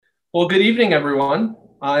Well, good evening, everyone.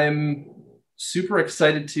 I'm super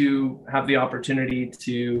excited to have the opportunity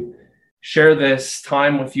to share this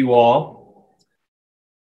time with you all.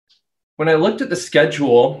 When I looked at the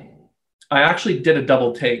schedule, I actually did a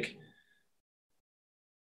double take.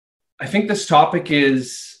 I think this topic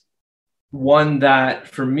is one that,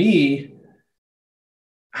 for me,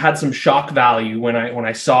 had some shock value when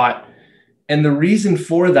I saw it. And the reason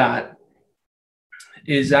for that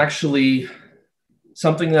is actually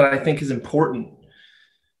something that I think is important,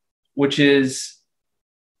 which is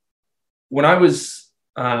when I was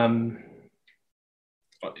only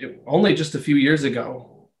just a few years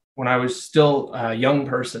ago, when I was still a young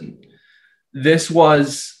person, this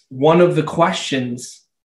was one of the questions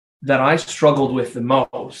that I struggled with the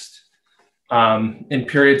most in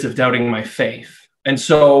periods of doubting my faith. And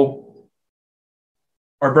so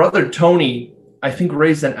our brother Tony, I think,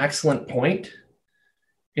 raised an excellent point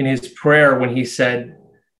in his prayer when he said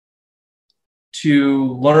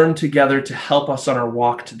to learn together to help us on our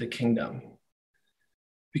walk to the kingdom.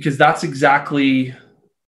 Because that's exactly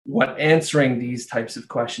what answering these types of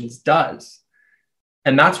questions does.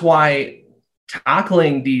 And that's why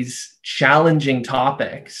tackling these challenging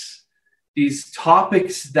topics, these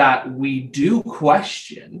topics that we do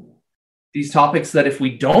question, these topics that if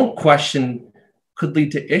we don't question could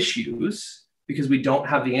lead to issues because we don't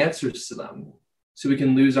have the answers to them, so we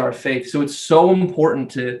can lose our faith. So it's so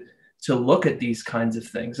important to look at these kinds of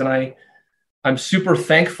things. And I'm super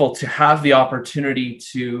thankful to have the opportunity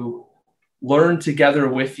to learn together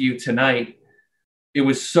with you tonight. It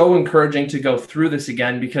was so encouraging to go through this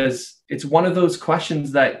again because it's one of those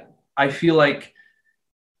questions that I feel like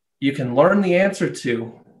you can learn the answer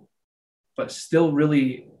to, but still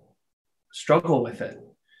really struggle with it.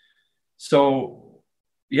 So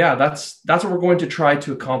yeah, that's what we're going to try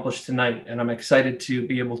to accomplish tonight. And I'm excited to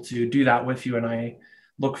be able to do that with you. And I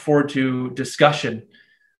look forward to discussion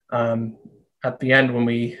at the end when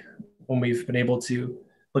we've been able to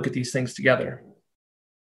look at these things together.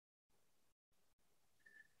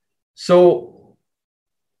 So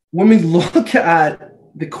when we look at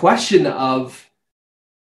the question of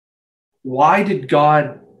why did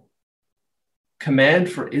God command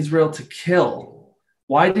for Israel to kill?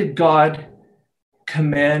 Why did God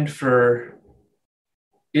command for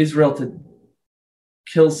Israel to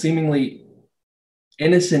kill seemingly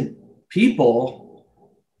innocent people,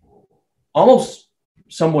 almost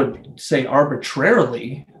some would say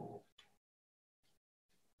arbitrarily?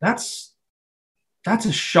 That's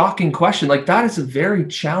a shocking question. Like, that is a very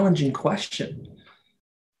challenging question.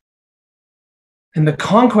 And the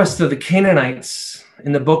conquest of the Canaanites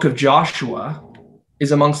in the book of Joshua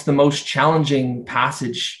is amongst the most challenging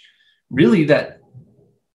passage, really, that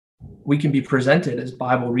we can be presented as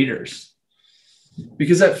Bible readers.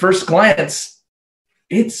 Because at first glance,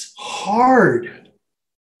 it's hard.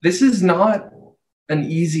 This is not an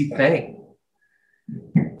easy thing.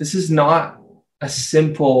 This is not a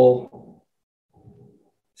simple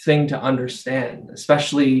thing to understand,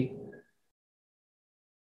 especially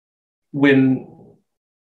when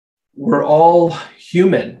we're all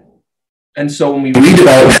human. And so when we read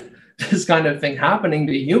about this kind of thing happening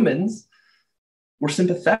to humans, we're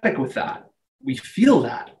sympathetic with that. We feel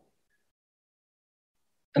that.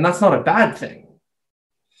 And that's not a bad thing.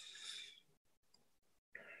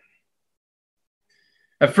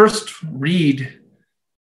 At first read,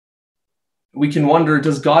 we can wonder,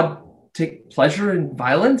 does God take pleasure in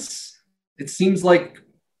violence? It seems like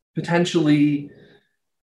potentially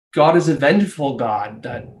God is a vengeful God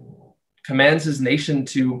that commands his nation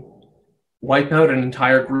to wipe out an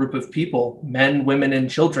entire group of people, men, women,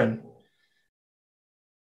 and children.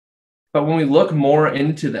 But when we look more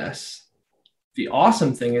into this, the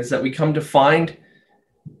awesome thing is that we come to find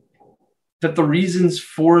that the reasons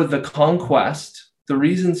for the conquest, the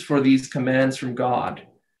reasons for these commands from God,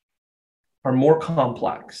 are more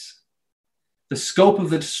complex. The scope of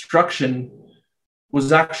the destruction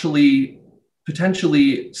was actually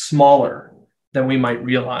potentially smaller than we might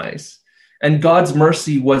realize. And God's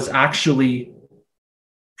mercy was actually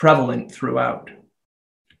prevalent throughout.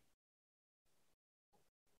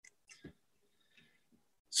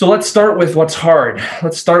 So let's start with what's hard.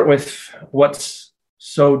 Let's start with what's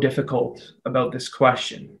so difficult about this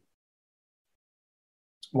question.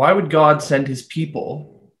 Why would God send his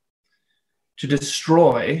people to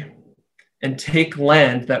destroy and take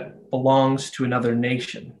land that belongs to another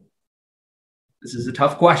nation? This is a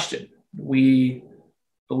tough question. We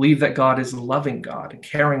believe that God is a loving God, a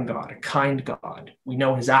caring God, a kind God. We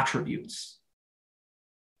know his attributes.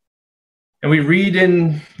 And we read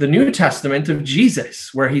in the New Testament of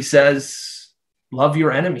Jesus where he says, love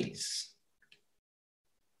your enemies.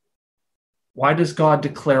 Why does God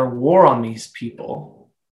declare war on these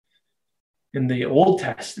people in the Old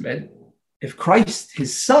Testament if Christ,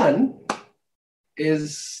 his son,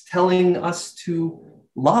 is telling us to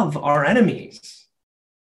love our enemies?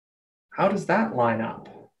 How does that line up?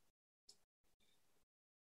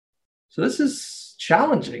 So this is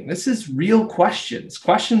challenging. This is real questions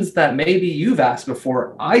that maybe you've asked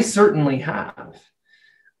before. I certainly have.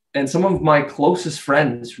 And some of my closest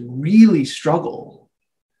friends really struggle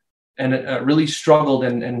and really struggled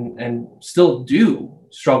and still do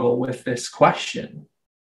struggle with this question.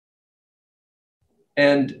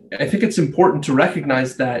 And I think it's important to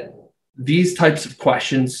recognize that these types of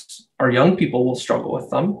questions, our young people will struggle with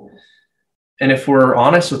them. And if we're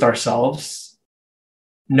honest with ourselves,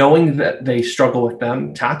 knowing that they struggle with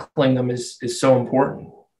them, tackling them is so important.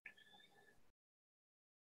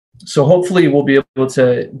 So hopefully we'll be able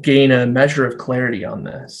to gain a measure of clarity on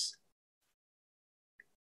this.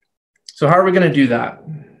 So how are we going to do that?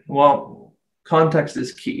 Well, context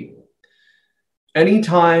is key.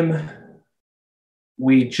 Anytime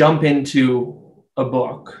we jump into a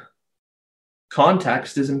book,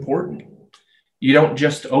 context is important. You don't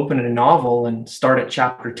just open a novel and start at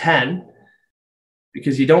chapter 10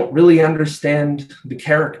 because you don't really understand the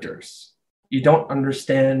characters. You don't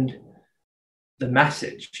understand the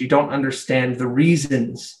message. You don't understand the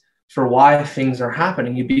reasons for why things are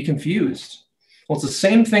happening. You'd be confused. Well, it's the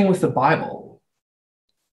same thing with the Bible.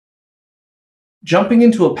 Jumping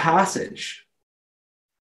into a passage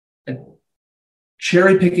and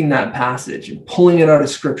cherry picking that passage and pulling it out of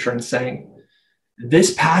scripture and saying,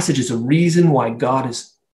 this passage is a reason why God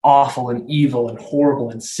is awful and evil and horrible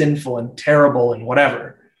and sinful and terrible and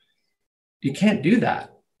whatever. You can't do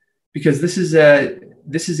that because this is a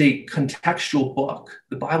contextual book.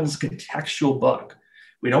 The Bible is a contextual book.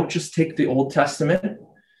 We don't just take the Old Testament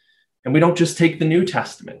and we don't just take the New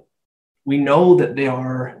Testament. We know that they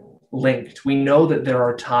are linked. We know that there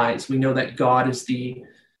are ties. We know that God is the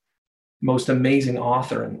most amazing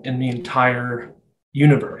author in the entire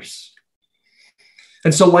universe.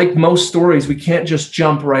 And so like most stories, we can't just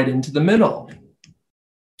jump right into the middle.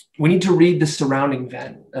 We need to read the surrounding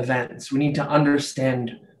events. We need to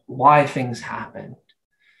understand why things happen.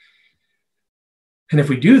 And if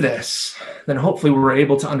we do this, then hopefully we're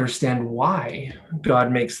able to understand why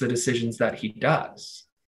God makes the decisions that he does.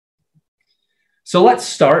 So let's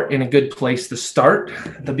start in a good place to start,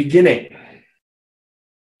 the beginning.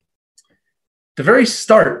 The very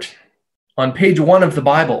start, on page 1 of the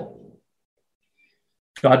Bible,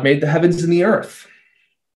 God made the heavens and the earth.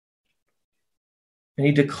 And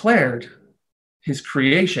he declared his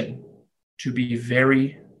creation to be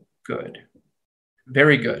very good.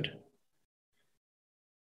 Very good.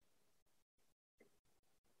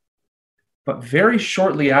 But very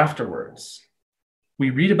shortly afterwards, we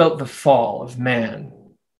read about the fall of man,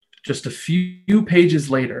 just a few pages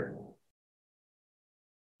later,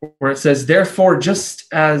 where it says, therefore,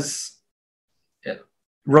 just as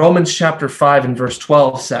Romans chapter 5 and verse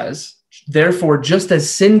 12 says, therefore, just as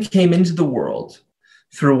sin came into the world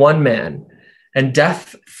through one man, and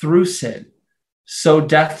death through sin, so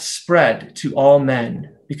death spread to all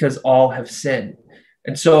men because all have sinned.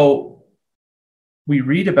 And so we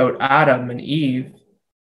read about Adam and Eve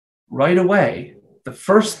right away. The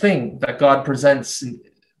first thing that God presents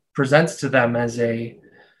to them as a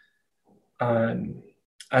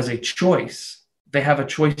choice. They have a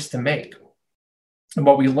choice to make. And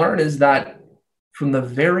what we learn is that from the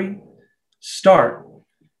very start,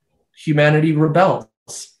 humanity rebels.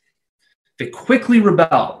 They quickly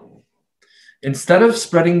rebel. Instead of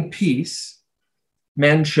spreading peace,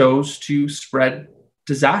 man chose to spread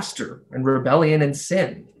disaster and rebellion and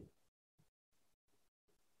sin.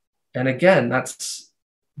 And again,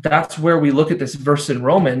 that's where we look at this verse in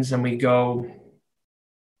Romans and we go,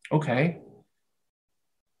 okay,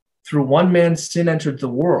 through one man sin entered the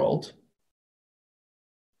world,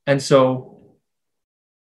 and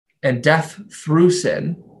death through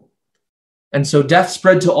sin, and so death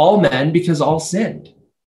spread to all men because all sinned.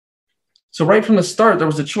 So right from the start, there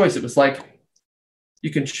was a choice. It was like, you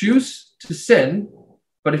can choose to sin,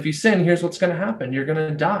 but if you sin, here's what's going to happen. You're going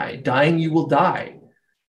to die. Dying, you will die.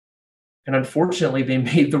 And unfortunately, they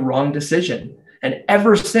made the wrong decision. And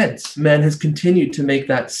ever since, man has continued to make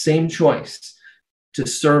that same choice to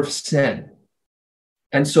serve sin.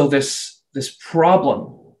 And so this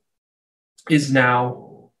problem is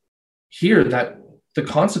now here, that the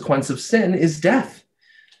consequence of sin is death,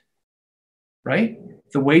 right?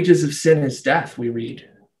 The wages of sin is death, we read.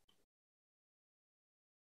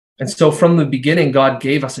 And so from the beginning, God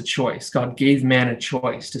gave us a choice. God gave man a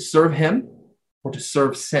choice to serve him or to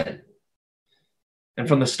serve sin. And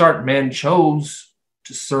from the start, man chose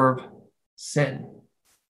to serve sin.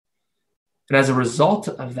 And as a result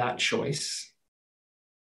of that choice,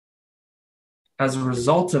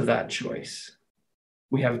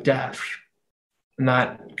 we have death. And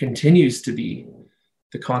that continues to be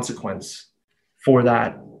the consequence for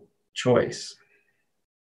that choice.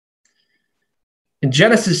 In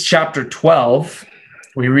Genesis chapter 12,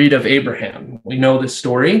 we read of Abraham. We know this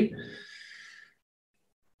story.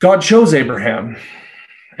 God chose Abraham,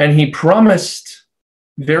 and he promised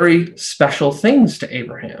very special things to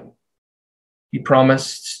Abraham. He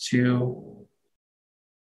promised to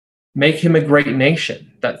make him a great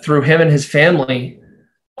nation, that through him and his family,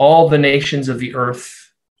 all the nations of the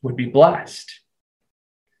earth would be blessed.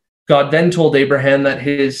 God then told Abraham that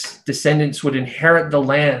his descendants would inherit the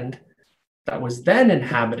land that was then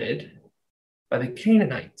inhabited by the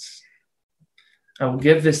Canaanites. I will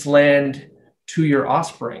give this land to your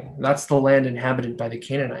offspring. That's the land inhabited by the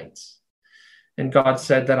Canaanites. And God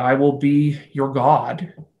said that I will be your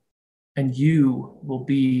God and you will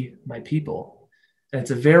be my people. And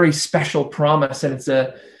it's a very special promise, and it's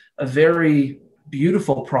a very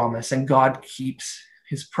beautiful promise, and God keeps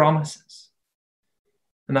his promises.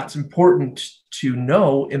 And that's important to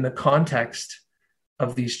know in the context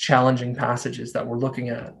of these challenging passages that we're looking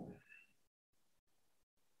at.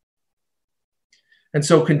 And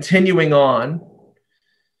so continuing on,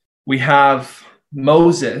 we have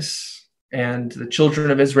Moses and the children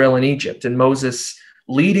of Israel in Egypt, and Moses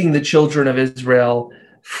leading the children of Israel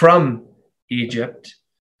from Egypt.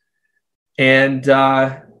 And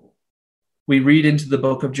we read into the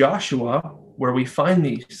book of Joshua where we find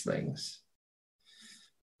these things.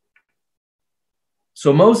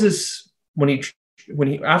 So Moses,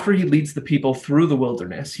 after he leads the people through the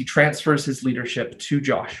wilderness, he transfers his leadership to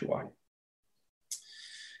Joshua.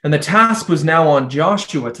 And the task was now on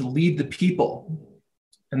Joshua to lead the people.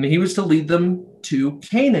 And he was to lead them to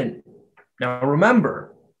Canaan. Now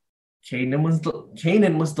remember, Canaan was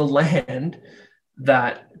the land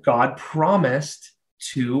that God promised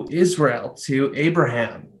to Israel, to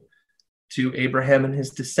Abraham and his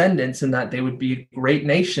descendants, and that they would be a great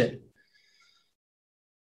nation.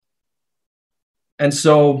 And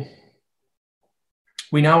so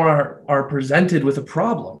we now are presented with a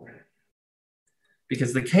problem,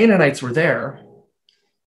 because the Canaanites were there,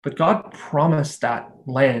 but God promised that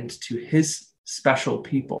land to his special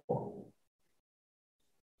people.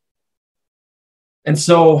 And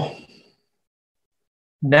so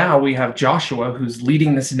now we have Joshua who's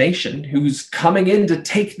leading this nation, who's coming in to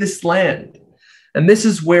take this land. And this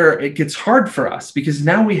is where it gets hard for us, because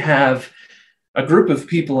now we have a group of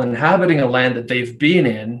people inhabiting a land that they've been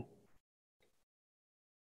in,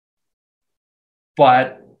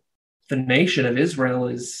 but the nation of Israel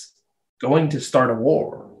is going to start a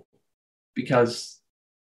war because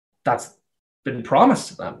that's been promised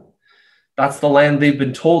to them. That's the land they've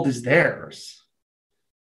been told is theirs.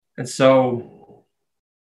 And so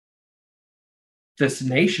this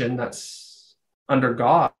nation that's under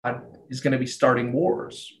God is going to be starting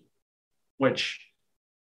wars, which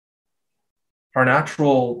our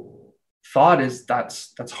natural thought is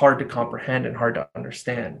that's hard to comprehend and hard to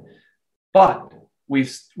understand. But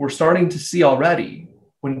we're starting to see already,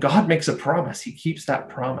 when God makes a promise, he keeps that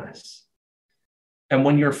promise. And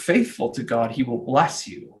when you're faithful to God, he will bless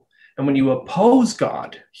you. And when you oppose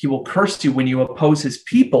God, he will curse you. When you oppose his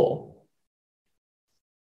people,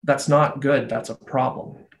 that's not good. That's a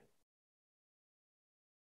problem.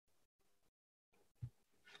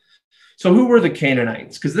 So who were the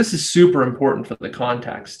Canaanites? Because this is super important for the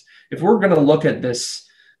context. If we're going to look at this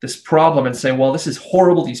problem and say, well, this is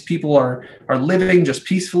horrible. These people are living just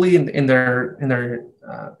peacefully in their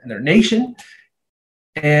nation,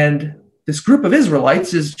 and this group of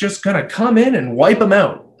Israelites is just going to come in and wipe them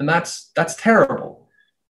out, and that's terrible.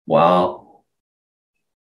 Well,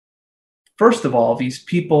 first of all, these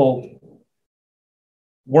people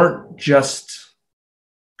weren't just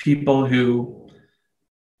people who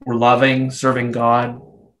were loving, serving God,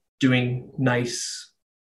 doing nice,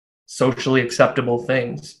 socially acceptable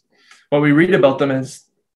things. What we read about them is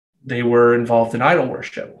they were involved in idol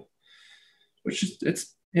worship, which is,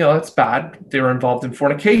 it's bad. They were involved in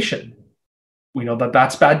fornication. We know that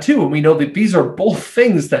that's bad too. And we know that these are both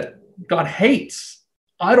things that God hates.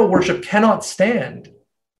 Idol worship cannot stand.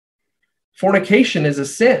 Fornication is a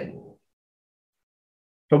sin.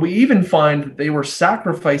 But we even find that they were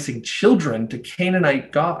sacrificing children to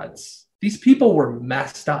Canaanite gods. These people were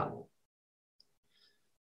messed up.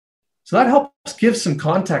 So that helps give some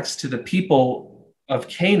context to the people of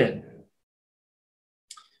Canaan.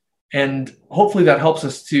 And hopefully that helps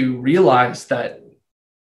us to realize that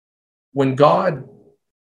when God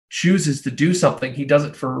chooses to do something, he does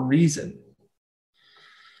it for a reason.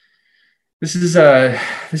 This is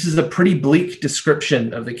a pretty bleak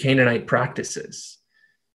description of the Canaanite practices.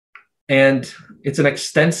 And it's an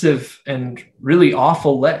extensive and really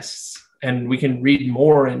awful list. And we can read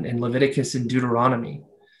more in Leviticus and Deuteronomy.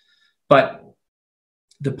 But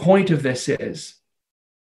the point of this is,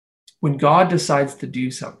 when God decides to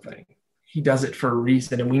do something, he does it for a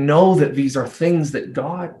reason. And we know that these are things that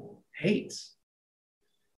God hates.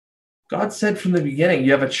 God said from the beginning,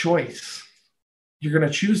 you have a choice. You're going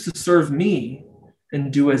to choose to serve me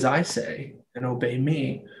and do as I say and obey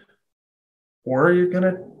me, or you're going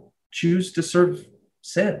to choose to serve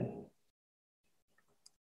sin.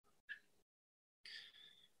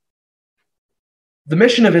 The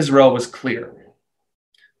mission of Israel was clear.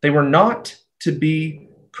 They were not to be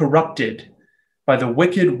corrupted by the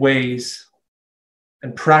wicked ways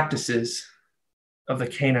and practices of the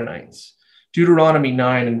Canaanites. Deuteronomy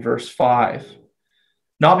 9 and verse 5.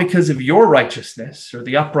 Not because of your righteousness or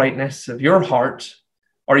the uprightness of your heart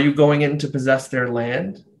are you going in to possess their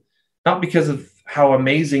land, not because of how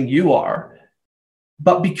amazing you are,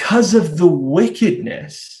 but because of the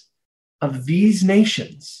wickedness of these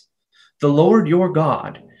nations. The Lord your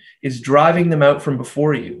God is driving them out from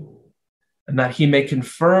before you, and that he may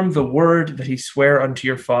confirm the word that he sware unto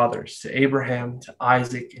your fathers, to Abraham, to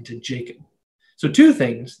Isaac, and to Jacob. So two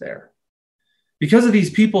things there. Because of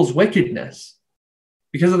these people's wickedness,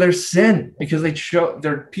 because of their sin, because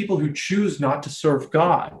they're people who choose not to serve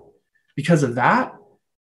God. Because of that,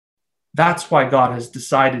 that's why God has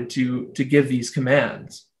decided to give these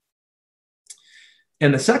commands.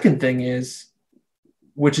 And the second thing is,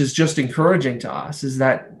 which is just encouraging to us, is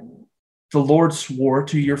that the Lord swore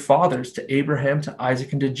to your fathers, to Abraham, to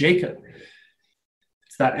Isaac, and to Jacob.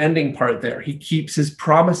 It's that ending part there. He keeps his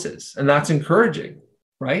promises, and that's encouraging,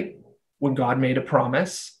 right? When God made a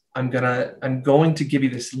promise, I'm going to give you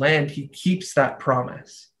this land, he keeps that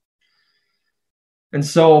promise. And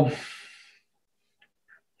so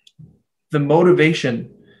the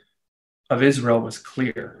motivation of Israel was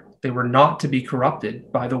clear. They were not to be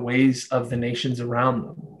corrupted by the ways of the nations around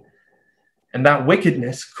them. And that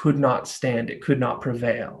wickedness could not stand. It could not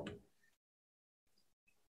prevail.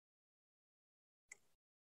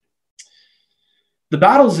 The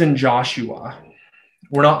battles in Joshua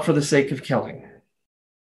were not for the sake of killing.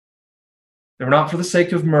 They were not for the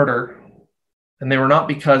sake of murder. And they were not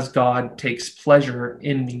because God takes pleasure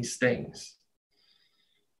in these things.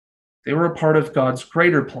 They were a part of God's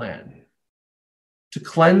greater plan to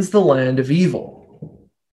cleanse the land of evil,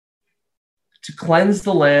 to cleanse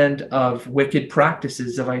the land of wicked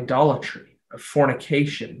practices of idolatry, of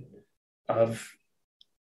fornication, of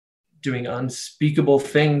doing unspeakable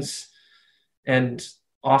things and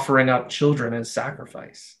offering up children as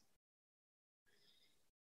sacrifice.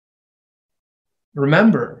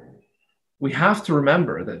 Remember, we have to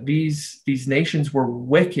remember that these nations were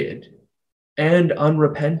wicked and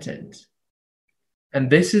unrepentant. And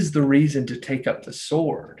this is the reason to take up the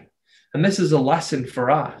sword. And this is a lesson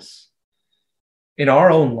for us. In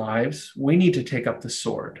our own lives, we need to take up the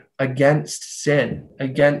sword against sin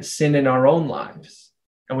in our own lives.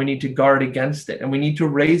 And we need to guard against it. And we need to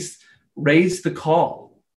raise the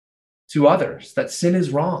call to others that sin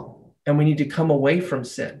is wrong. And we need to come away from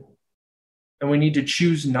sin. And we need to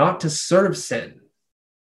choose not to serve sin.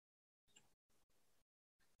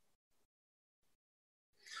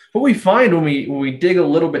 What we find when we dig a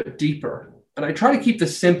little bit deeper, and I try to keep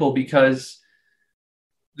this simple because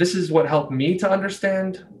this is what helped me to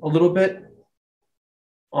understand a little bit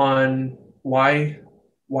on why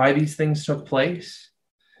these things took place.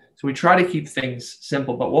 So we try to keep things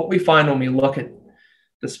simple, but what we find when we look at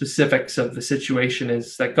the specifics of the situation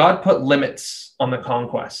is that God put limits on the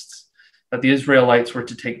conquests that the Israelites were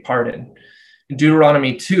to take part in. In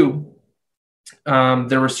Deuteronomy 2,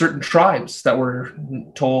 there were certain tribes that were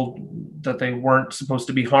told that they weren't supposed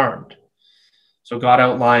to be harmed. So God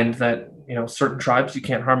outlined that, certain tribes, you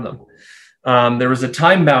can't harm them. There was a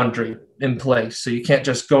time boundary in place, so you can't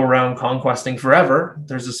just go around conquesting forever.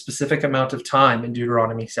 There's a specific amount of time in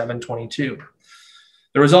Deuteronomy 7:22.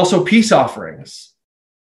 There was also peace offerings.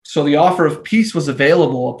 So the offer of peace was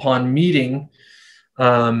available upon meeting,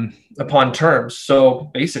 upon terms. So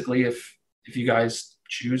basically, if you guys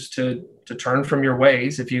choose to turn from your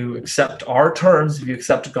ways, if you accept our terms, if you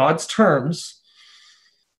accept God's terms,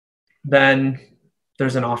 then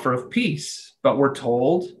there's an offer of peace. But we're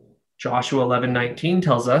told, Joshua 11:19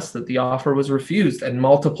 tells us that the offer was refused, and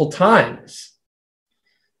multiple times.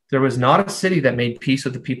 There was not a city that made peace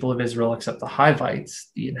with the people of Israel except the Hivites,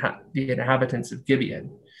 the inhabitants of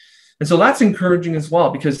Gibeon. And so that's encouraging as well,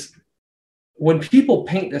 because when people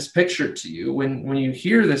paint this picture to you, when you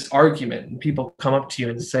hear this argument and people come up to you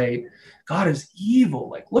and say, God is evil,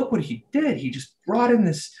 like, look what he did. He just brought in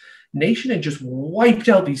this nation and just wiped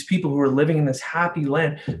out these people who were living in this happy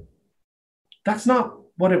land. That's not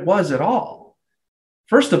what it was at all.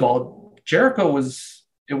 First of all, Jericho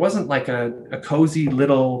it wasn't like a cozy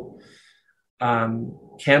little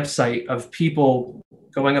campsite of people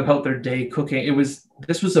going about their day cooking.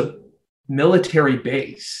 This was a military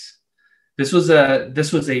base. This was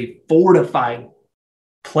a fortified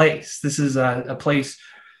place. This is a place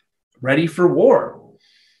ready for war.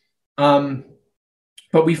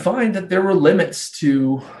 But we find that there were limits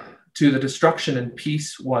to the destruction, and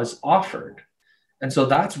peace was offered. And so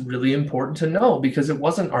that's really important to know, because it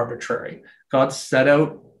wasn't arbitrary. God set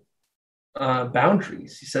out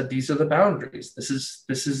boundaries. He said, these are the boundaries. This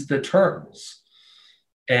is the terms.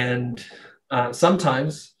 And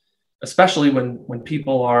sometimes, especially when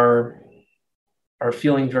people are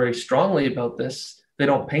feeling very strongly about this, they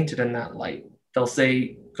don't paint it in that light. They'll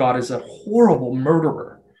say God is a horrible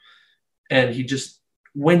murderer, and he just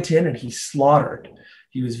went in and he slaughtered.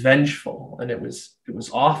 He was vengeful, and it was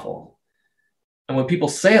awful. And when people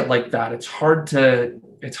say it like that, it's hard to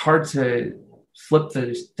flip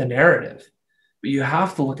the narrative. But you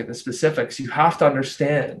have to look at the specifics. You have to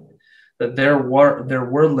understand that there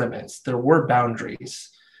were limits, there were boundaries,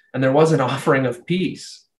 and there was an offering of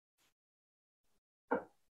peace.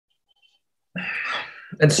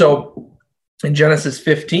 And so in Genesis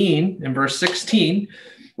 15, in verse 16,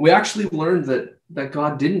 we actually learned that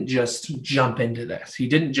God didn't just jump into this. He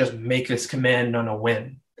didn't just make this command on a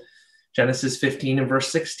whim. Genesis 15 and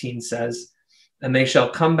verse 16 says, and they shall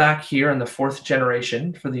come back here in the fourth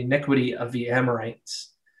generation, for the iniquity of the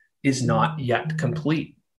Amorites is not yet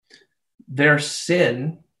complete. Their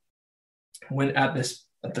sin, at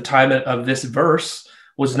the time of this verse,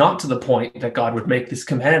 was not to the point that God would make this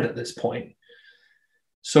command at this point.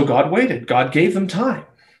 So God waited. God gave them time.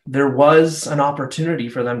 There was an opportunity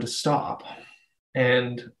for them to stop.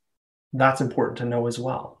 And that's important to know as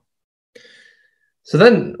well. So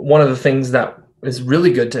then one of the things that is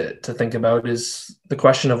really good to think about is the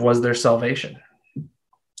question of, was there salvation?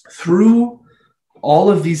 Through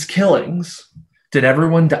all of these killings,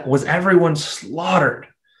 was everyone slaughtered?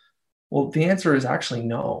 Well, the answer is actually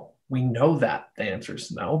no. We know that the answer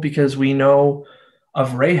is no, because we know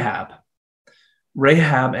of Rahab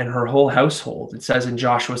and her whole household. It says in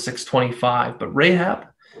Joshua 6:25, but Rahab,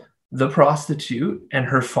 the prostitute, and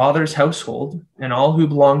her father's household, and all who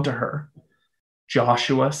belonged to her,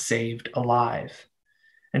 Joshua saved alive.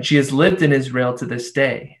 And she has lived in Israel to this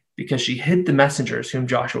day, because she hid the messengers whom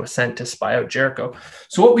Joshua sent to spy out Jericho.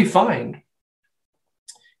 So what we find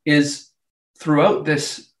is throughout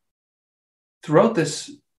this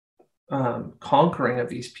conquering of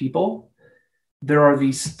these people, there are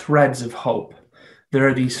these threads of hope. There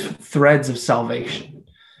are these threads of salvation.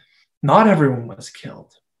 Not everyone was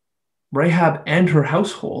killed. Rahab and her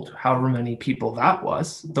household, however many people that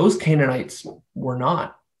was, those Canaanites were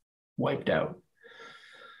not wiped out.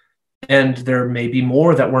 And there may be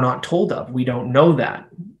more that we're not told of. We don't know that.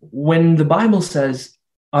 When the Bible says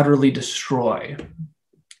utterly destroy,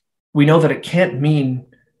 we know that it can't mean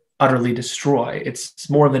utterly destroy. It's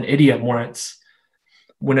more of an idiom where it's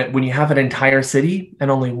when you have an entire city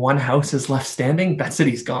and only one house is left standing, that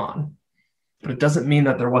city's gone. But it doesn't mean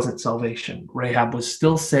that there wasn't salvation. Rahab was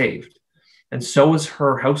still saved, and so was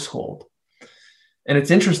her household. And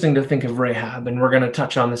it's interesting to think of Rahab, and we're going to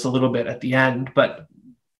touch on this a little bit at the end, but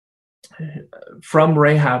from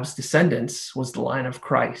Rahab's descendants was the line of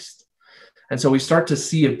Christ. And so we start to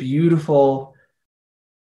see a beautiful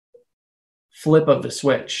flip of the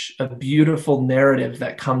switch, a beautiful narrative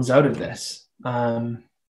that comes out of this,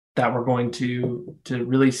 that we're going to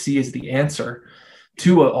really see as the answer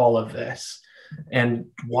to all of this, and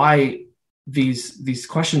why these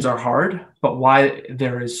questions are hard, but why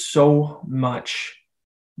there is so much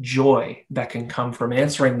joy that can come from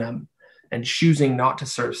answering them and choosing not to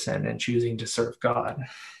serve sin and choosing to serve God.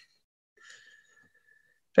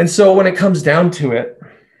 And so when it comes down to it,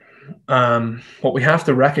 what we have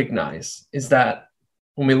to recognize is that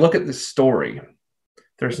when we look at this story,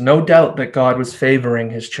 there's no doubt that God was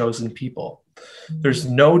favoring his chosen people. There's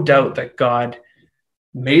no doubt that God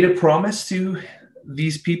made a promise to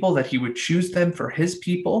these people that he would choose them for his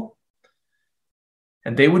people,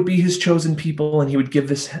 and they would be his chosen people, and he would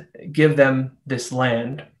give them this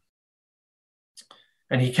land.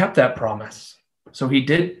 And he kept that promise. So he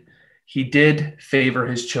did favor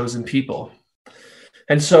his chosen people.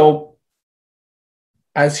 And so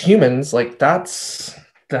as humans, like that's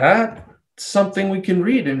something we can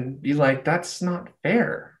read and be like, that's not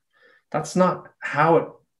fair. That's not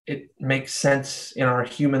how it makes sense in our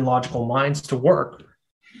human logical minds to work.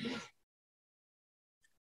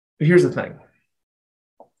 But here's the thing.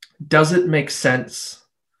 Does it make sense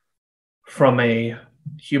from a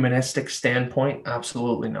humanistic standpoint?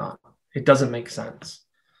 Absolutely not. It doesn't make sense.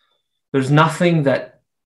 There's nothing that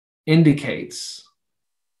indicates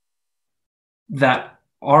that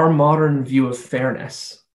our modern view of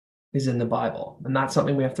fairness is in the Bible. And that's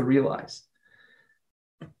something we have to realize.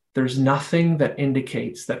 There's nothing that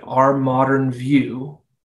indicates that our modern view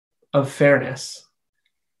of fairness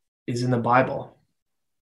is in the Bible.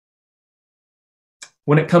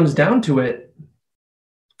 When it comes down to it,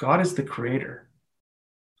 God is the creator.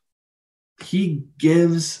 He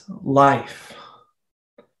gives life.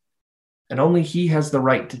 And only he has the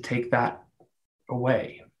right to take that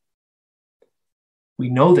away. We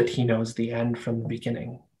know that he knows the end from the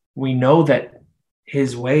beginning. We know that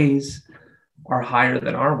his ways are higher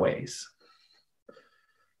than our ways.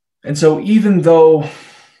 And so even though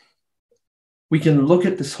we can look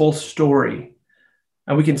at this whole story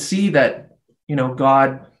and we can see that,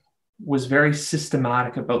 God was very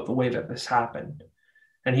systematic about the way that this happened.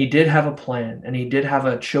 And he did have a plan, and he did have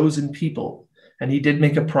a chosen people, and he did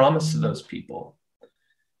make a promise to those people.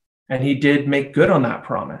 And he did make good on that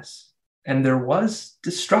promise. And there was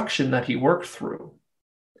destruction that he worked through.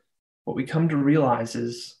 What we come to realize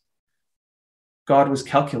is God was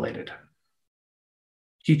calculated.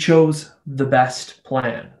 He chose the best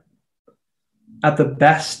plan at the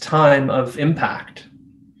best time of impact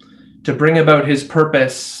to bring about his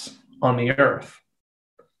purpose on the earth.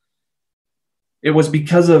 It was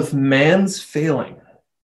because of man's failing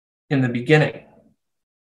in the beginning,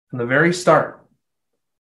 from the very start,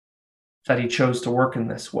 that he chose to work in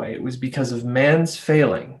this way. It was because of man's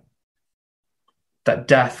failing that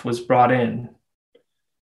death was brought in,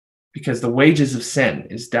 because the wages of sin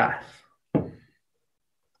is death.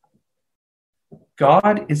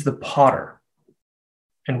 God is the potter,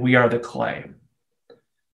 and we are the clay.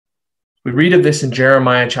 We read of this in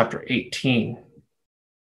Jeremiah chapter 18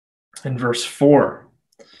 and verse 4.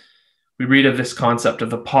 We read of this concept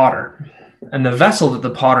of the potter. And the vessel that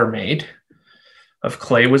the potter made of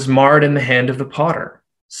clay was marred in the hand of the potter.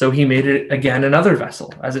 So he made it again another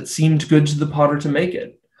vessel, as it seemed good to the potter to make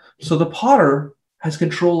it. So the potter has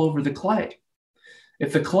control over the clay.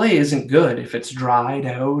 If the clay isn't good, if it's dried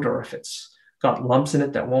out or if it's got lumps in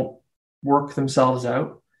it that won't work themselves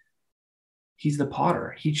out, he's the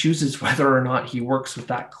potter. He chooses whether or not he works with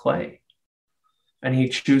that clay. And he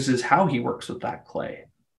chooses how he works with that clay.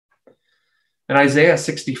 And Isaiah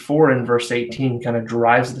 64 in verse 18 kind of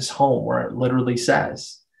drives this home, where it literally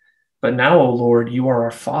says, "But now, O Lord, you are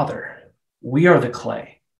our Father. We are the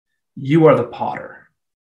clay. You are the potter.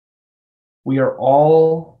 We are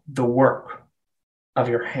all the work of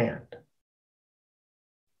your hand."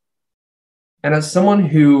 And as someone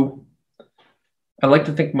who I like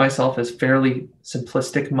to think myself as fairly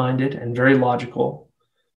simplistic minded and very logical,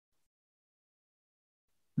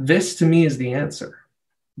 this to me is the answer.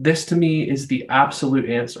 This to me is the absolute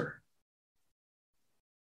answer.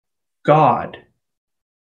 God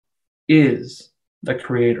is the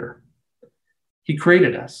creator. He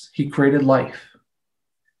created us. He created life.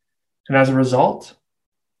 And as a result,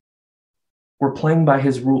 we're playing by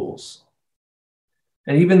his rules.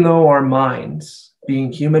 And even though our minds,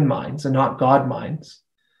 being human minds and not God minds,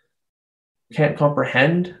 can't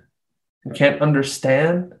comprehend and can't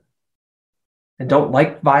understand and don't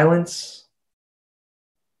like violence,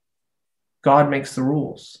 God makes the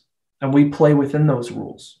rules, and we play within those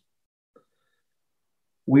rules.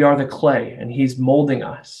 We are the clay, and he's molding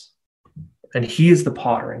us, and he is the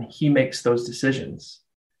potter, and he makes those decisions.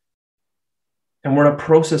 And we're in a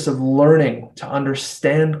process of learning to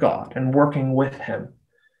understand God and working with him.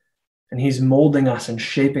 And he's molding us and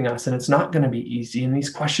shaping us, and it's not going to be easy. And these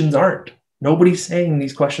questions aren't. Nobody's saying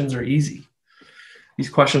these questions are easy. These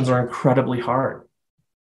questions are incredibly hard.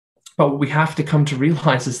 But what we have to come to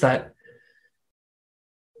realize is that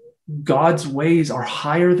God's ways are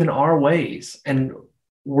higher than our ways, and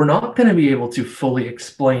we're not going to be able to fully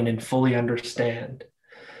explain and fully understand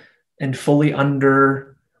and fully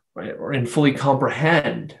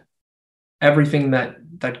comprehend everything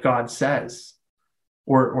that God says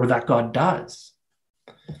or that God does.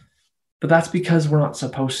 But that's because we're not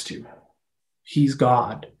supposed to. He's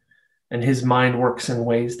God, and his mind works in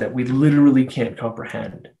ways that we literally can't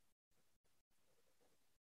comprehend.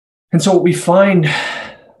 And so what we find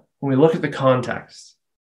when we look at the context,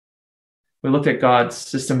 we look at God's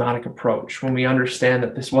systematic approach, when we understand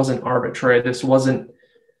that this wasn't arbitrary, this wasn't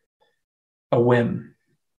a whim.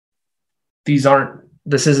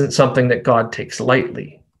 This isn't something that God takes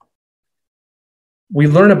lightly. we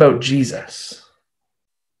learn about Jesus.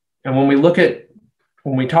 And when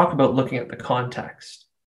we talk about looking at the context,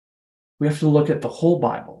 we have to look at the whole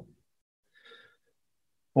Bible.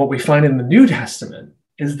 What we find in the New Testament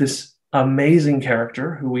is this amazing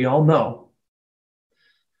character who we all know.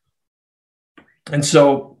 And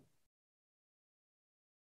so,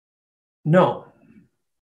 no,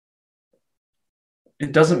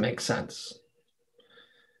 it doesn't make sense.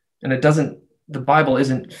 And the Bible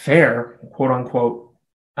isn't fair, quote unquote,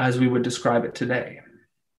 as we would describe it today.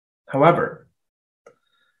 However,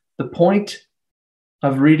 the point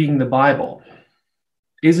of reading the Bible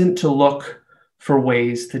isn't to look for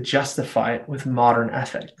ways to justify it with modern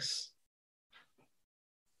ethics,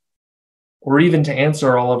 or even to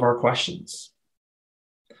answer all of our questions.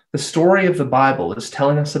 The story of the Bible is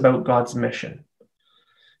telling us about God's mission,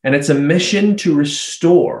 and it's a mission to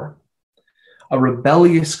restore a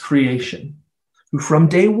rebellious creation who from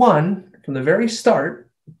day one, from the very start,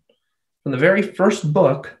 from the very first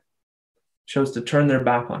book, chose to turn their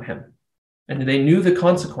back on him. And they knew the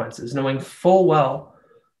consequences, knowing full well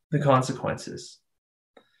the consequences.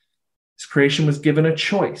 This creation was given a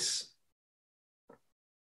choice,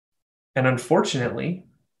 and unfortunately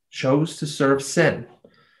chose to serve sin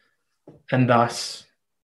and thus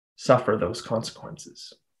suffer those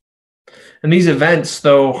consequences. And these events,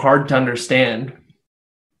 though hard to understand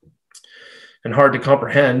and hard to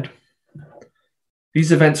comprehend,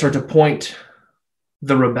 these events are to point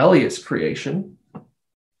the rebellious creation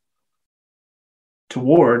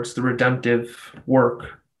towards the redemptive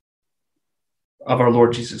work of our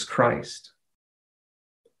Lord Jesus Christ.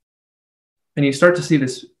 And you start to see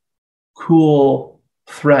this cool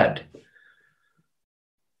thread.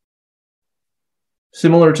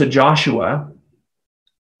 Similar to Joshua,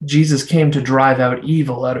 Jesus came to drive out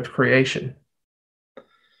evil out of creation.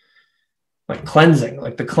 Like cleansing,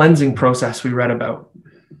 like the cleansing process we read about.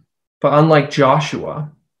 But unlike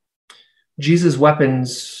Joshua, Jesus'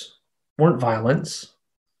 weapons weren't violence.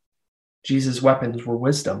 Jesus' weapons were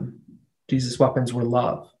wisdom. Jesus' weapons were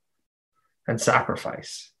love and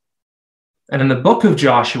sacrifice. And in the book of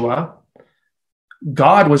Joshua,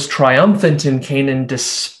 God was triumphant in Canaan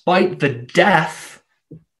despite the death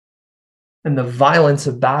and the violence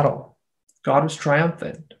of battle. God was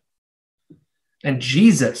triumphant. And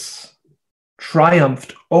Jesus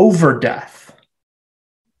triumphed over death,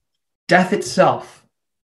 death itself,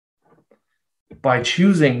 by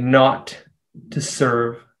choosing not to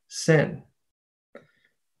serve sin,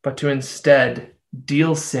 but to instead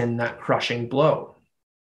deal sin that crushing blow.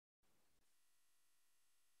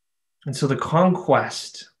 And so the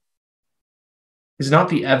conquest is not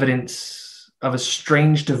the evidence of a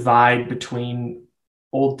strange divide between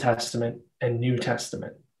Old Testament and New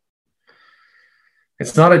Testament.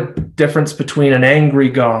 It's not a difference between an angry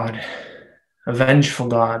God, a vengeful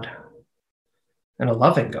God, and a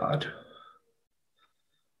loving God.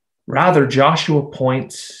 Rather, Joshua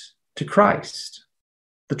points to Christ,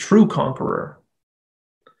 the true conqueror,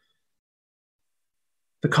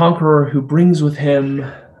 the conqueror who brings with him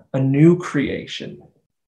a new creation.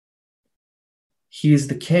 He is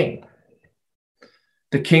the king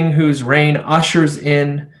whose reign ushers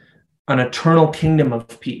in an eternal kingdom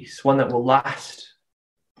of peace, one that will last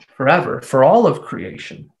forever, for all of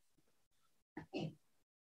creation.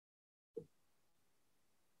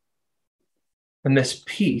 And this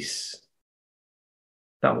peace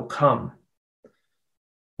that will come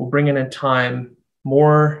will bring in a time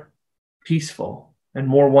more peaceful and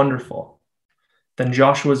more wonderful than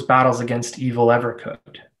Joshua's battles against evil ever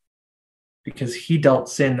could, because he dealt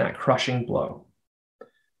sin that crushing blow.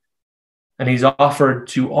 And he's offered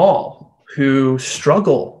to all who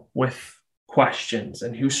struggle with questions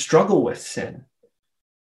and who struggle with sin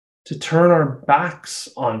to turn our backs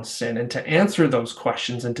on sin and to answer those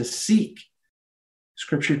questions and to seek.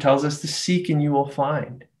 Scripture tells us to seek and you will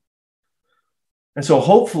find. And so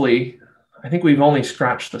hopefully, I think we've only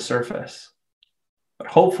scratched the surface, but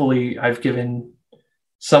hopefully I've given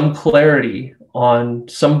some clarity on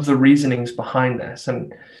some of the reasonings behind this.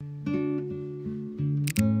 And